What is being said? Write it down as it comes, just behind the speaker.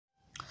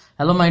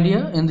Hello my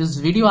dear, in this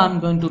video I am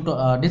going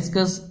to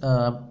discuss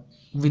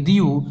with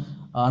you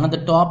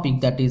another topic,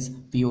 that is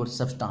pure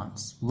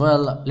substance.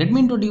 Well, let me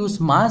introduce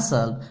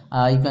myself.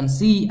 You can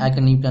see,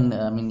 you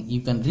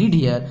can read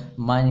here.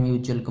 My name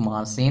is Ujjwal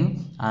Kumar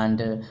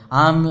and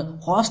I'm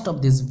host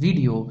of this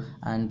video,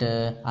 and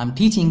I'm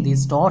teaching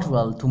this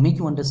tutorial to make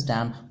you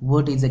understand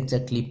what is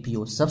exactly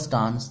pure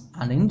substance.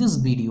 And in this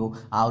video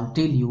I will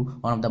tell you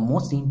one of the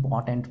most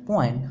important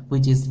point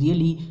which is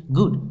really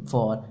good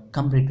for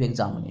competitive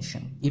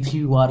examination. If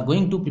you are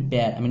going to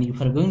prepare, if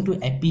you are going to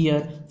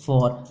appear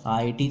for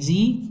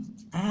IITG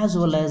as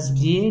well as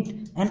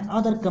GATE and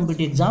other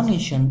competitive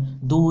examination,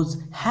 those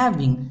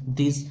having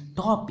this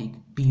topic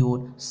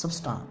pure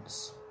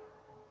substance.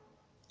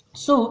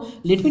 So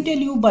let me tell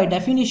you by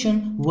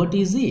definition what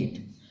is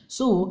it.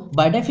 So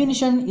by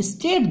definition it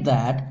states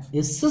that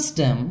a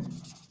system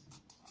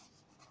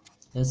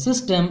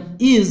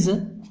is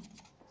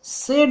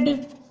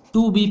said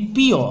to be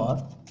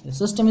pure. A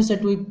system is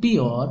said to be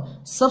pure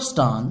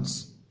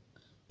substance.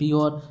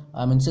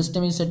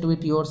 System is said to be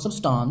pure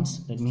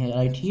substance. Let me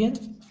write here.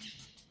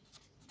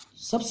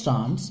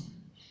 Substance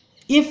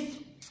if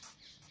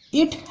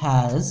it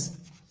has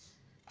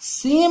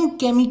same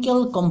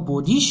chemical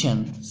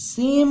composition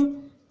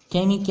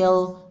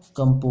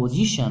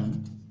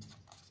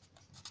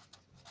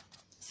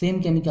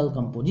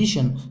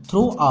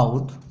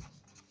throughout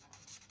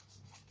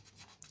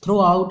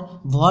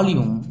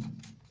volume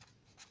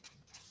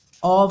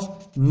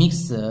of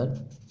mixture,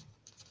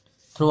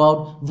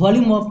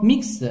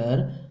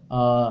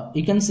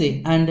 you can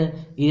say, and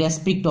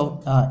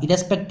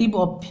irrespective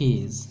of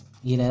phase.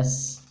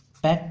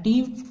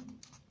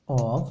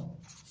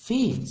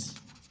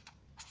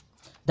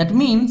 That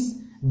means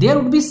there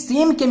would be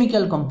same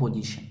chemical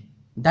composition.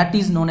 That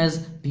is known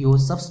as pure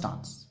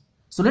substance.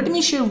 So let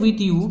me share with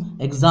you few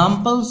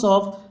examples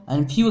of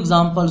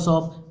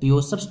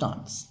pure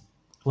substance.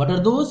 What are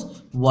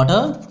those?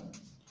 Water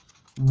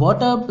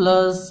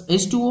plus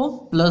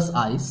H2O plus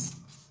ice,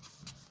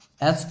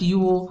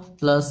 H2O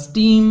plus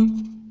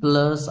steam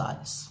plus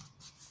ice.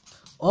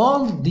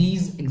 All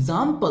these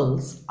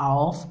examples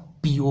of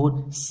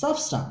pure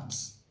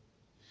substance.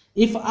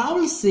 If I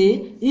will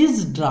say,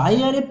 is dry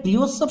air a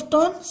pure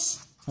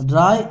substance?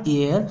 Dry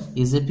air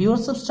is a pure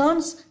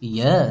substance?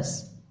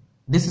 Yes,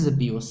 this is a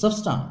pure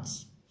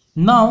substance.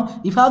 Now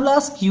if I will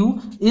ask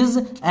you, is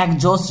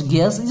exhaust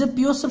gas is a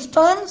pure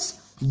substance?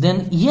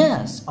 Then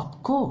yes,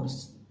 of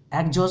course,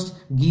 exhaust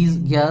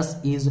gas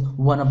is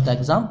one of the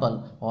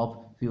example of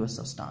pure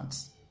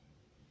substance.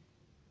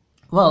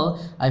 Well,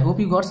 I hope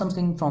you got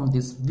something from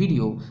this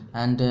video,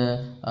 and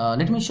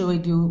let me show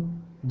you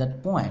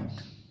that point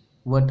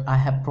what I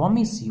have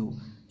promised you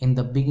in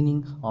the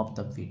beginning of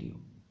the video.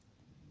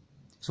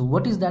 So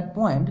what is that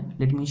point?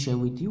 Let me share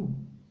with you.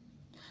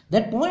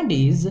 That point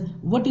is,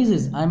 what is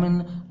this?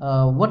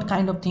 What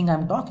kind of thing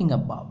I'm talking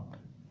about?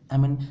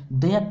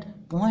 That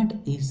point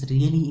is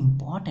really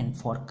important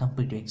for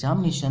competitive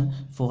examination,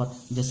 for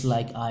just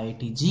like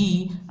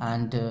IITG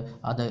and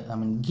other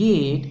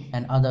GATE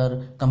and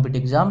other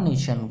competitive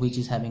examination which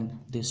is having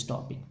this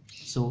topic.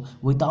 So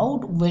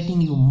without waiting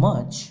you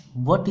much,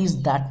 what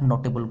is that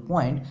notable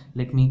point?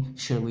 Let me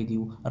share with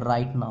you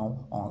right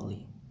now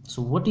only.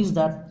 So what is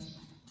that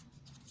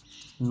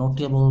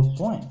notable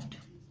point?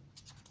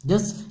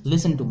 Just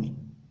listen to me.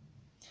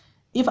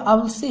 If I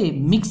will say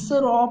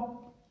mixture of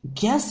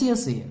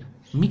gaseous air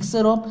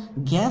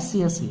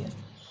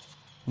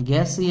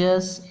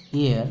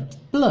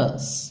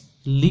plus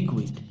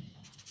liquid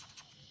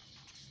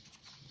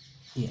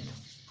air.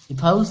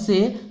 If I will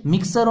say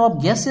mixture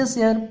of gaseous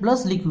air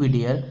plus liquid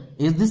air,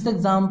 is this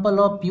example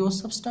of pure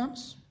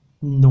substance?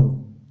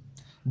 No,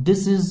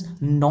 this is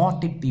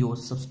not a pure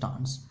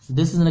substance.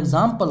 This is an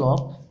example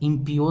of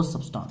impure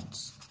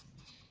substance.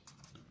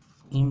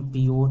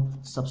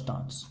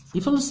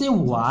 If I will say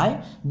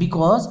why,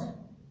 because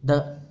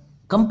the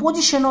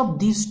composition of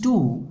these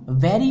two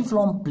vary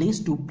from place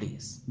to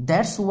place.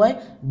 That's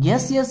why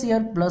gaseous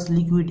air plus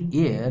liquid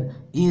air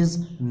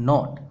is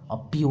not a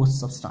pure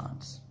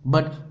substance.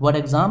 But what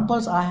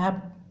examples I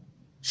have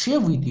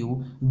shared with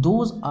you,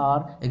 those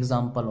are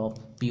example of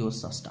pure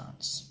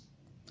substance.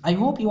 I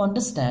hope you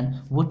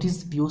understand what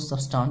is pure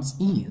substance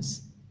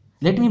is.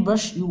 Let me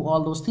brush you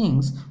all those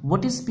things.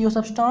 What is pure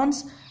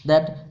substance?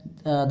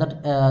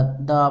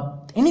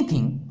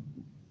 Anything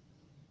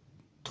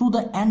through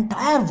the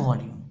entire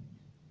volume,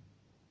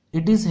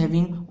 it is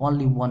having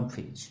only one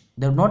phase.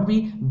 There will not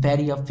be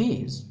vary of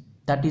phase.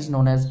 That is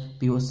known as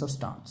pure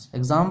substance.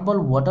 Example: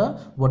 water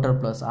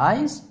plus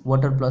ice,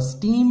 water plus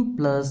steam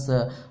plus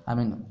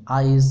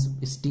ice,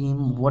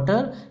 steam,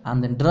 water,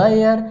 and then dry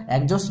air,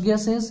 exhaust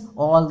gases.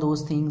 All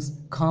those things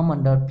come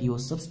under pure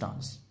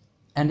substance.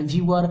 And if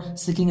you are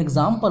seeking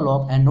example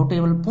of a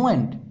notable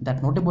point,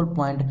 that notable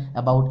point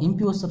about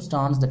impure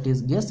substance, that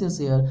is gaseous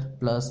air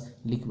plus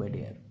liquid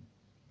air.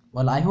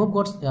 Well, I hope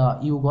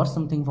you got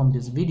something from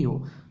this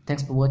video.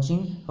 Thanks for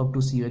watching. Hope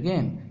to see you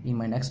again in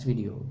my next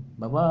video.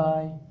 Bye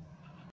bye.